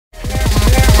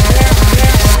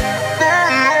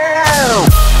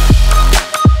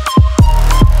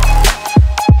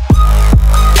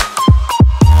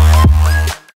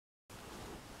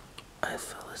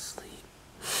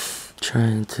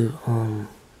to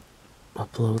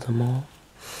upload them all,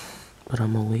 but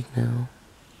I'm awake now.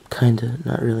 Kinda,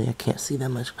 not really, I can't see that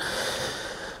much.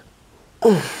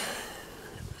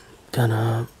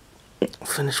 Gonna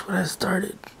finish what I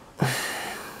started,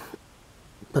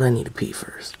 but I need to pee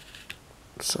first,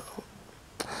 so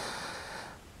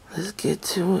let's get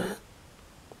to it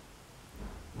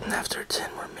after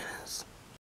 10 more minutes.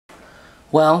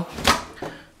 Well,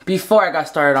 before I got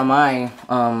started on my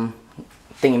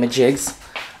thingamajigs,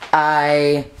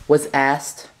 I was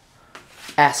asked,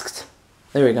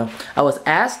 there we go, I was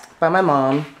asked by my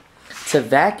mom to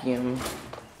vacuum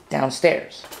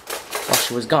downstairs while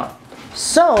she was gone.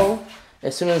 So,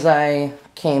 as soon as I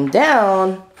came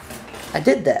down, I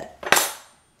did that.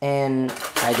 And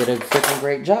I did a freaking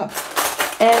great job.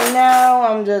 And now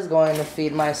I'm just going to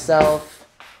feed myself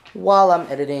while I'm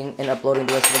editing and uploading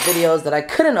the rest of the videos that I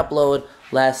couldn't upload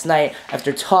last night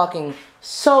after talking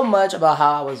so much about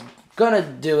how I was gonna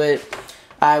do it.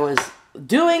 I was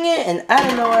doing it and out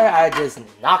of nowhere I just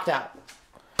knocked out.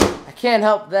 I can't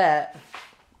help that,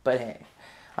 but hey,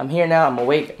 I'm here now, I'm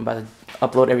awake, I'm about to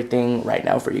upload everything right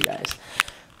now for you guys.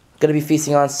 Gonna be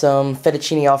feasting on some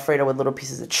fettuccine alfredo with little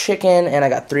pieces of chicken, and I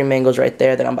got 3 mangoes right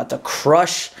there that I'm about to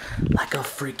crush like a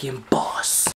freaking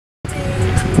boss.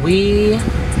 We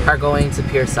are going to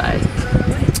Pierside.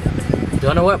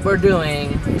 Don't know what we're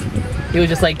doing. He was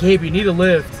just like, Gabe, you need a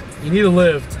lift. You need a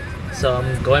lift. So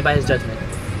I'm going by his judgment.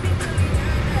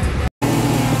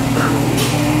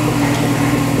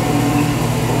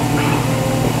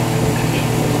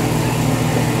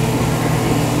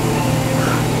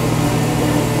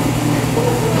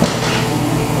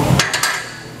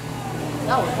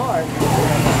 That was hard.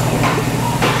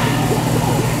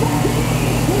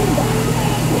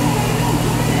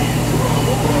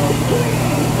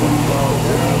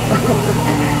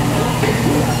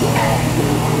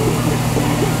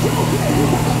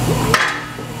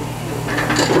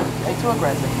 Way too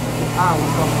aggressive.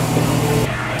 Let's go.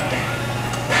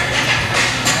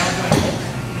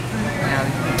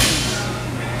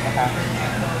 Okay.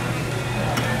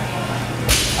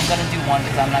 I'm gonna do one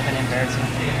because I'm not gonna embarrass you.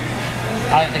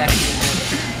 I don't think I can do it.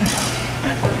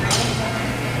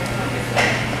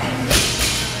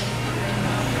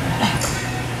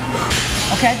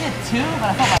 Okay, I did 2, but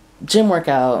I thought my gym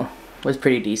workout was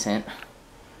pretty decent.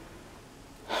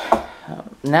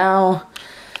 Now,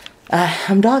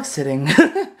 I'm dog sitting.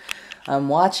 I'm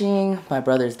watching my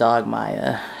brother's dog,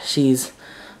 Maya. She's a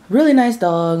really nice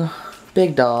dog,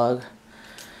 big dog,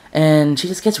 and she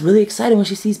just gets really excited when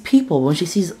she sees people, when she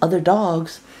sees other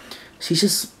dogs. She's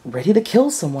just ready to kill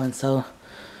someone, so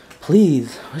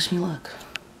please, wish me luck.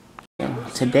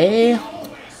 Today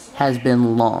has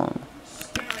been long.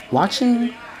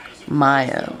 Watching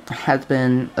Maya has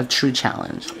been a true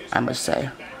challenge, I must say.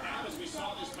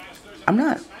 I'm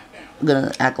not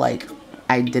gonna act like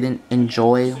I didn't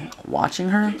enjoy watching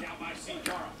her,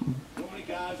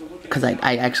 because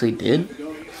I actually did.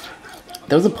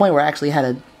 There was a point where I actually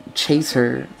had to chase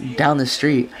her down the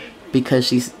street because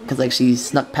she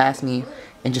snuck past me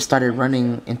and just started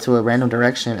running into a random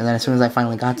direction, and then as soon as I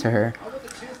finally got to her,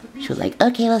 she was like,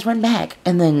 okay, let's run back.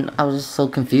 And then I was just so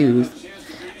confused,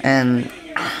 and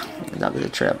that was a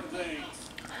trip.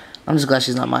 I'm just glad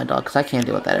she's not my dog, because I can't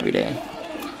deal with that every day.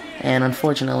 And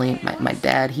unfortunately, my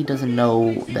dad, he doesn't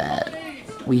know that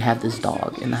we have this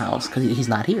dog in the house because he's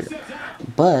not here.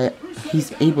 But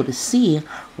he's able to see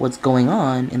what's going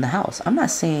on in the house. I'm not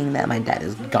saying that my dad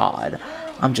is God.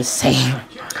 I'm just saying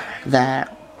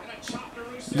that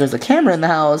there's a camera in the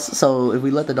house, so if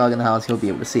we let the dog in the house, he'll be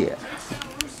able to see it.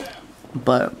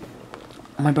 But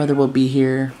my brother will be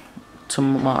here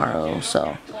tomorrow,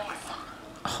 so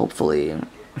hopefully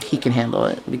he can handle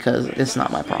it, because it's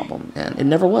not my problem, and it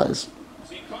never was.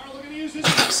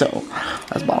 So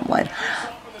that's bottom line.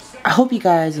 I hope you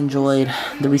guys enjoyed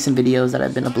the recent videos that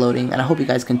I've been uploading, and I hope you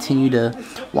guys continue to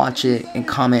watch it and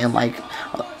comment and like.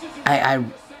 I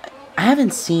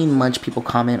haven't seen much people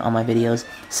comment on my videos.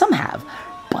 Some have,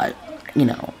 but you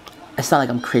know, it's not like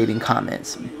I'm creating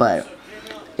comments, but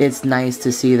it's nice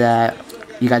to see that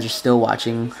you guys are still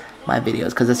watching my videos,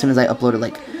 because as soon as I upload it,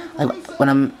 like when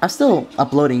I'm still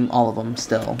uploading all of them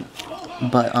still,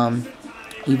 but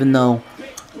even though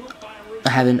I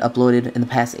haven't uploaded in the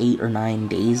past 8 or 9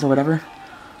 days or whatever,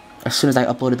 as soon as I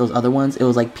uploaded those other ones, it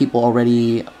was like people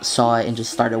already saw it and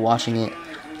just started watching it,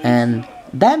 and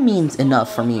that means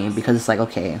enough for me, because it's like,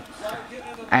 okay,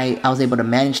 I was able to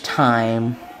manage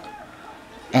time,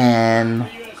 and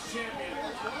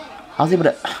I was able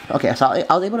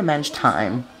to manage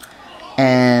time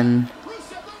and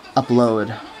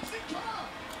upload.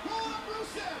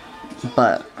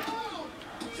 But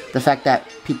the fact that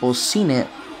people seen it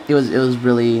was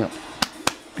really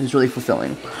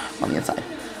fulfilling on the inside.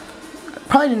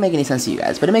 Probably didn't make any sense to you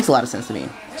guys, but it makes a lot of sense to me.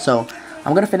 So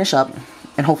I'm gonna finish up,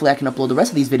 and hopefully I can upload the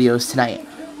rest of these videos tonight.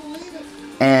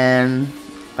 And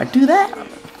if I do that,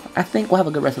 I think we'll have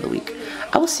a good rest of the week.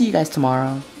 I will see you guys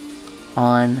tomorrow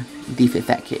on The Fit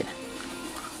Fat Kid,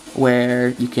 where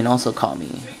you can also call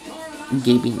me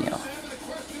Gaby Neal.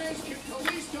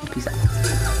 Peace out.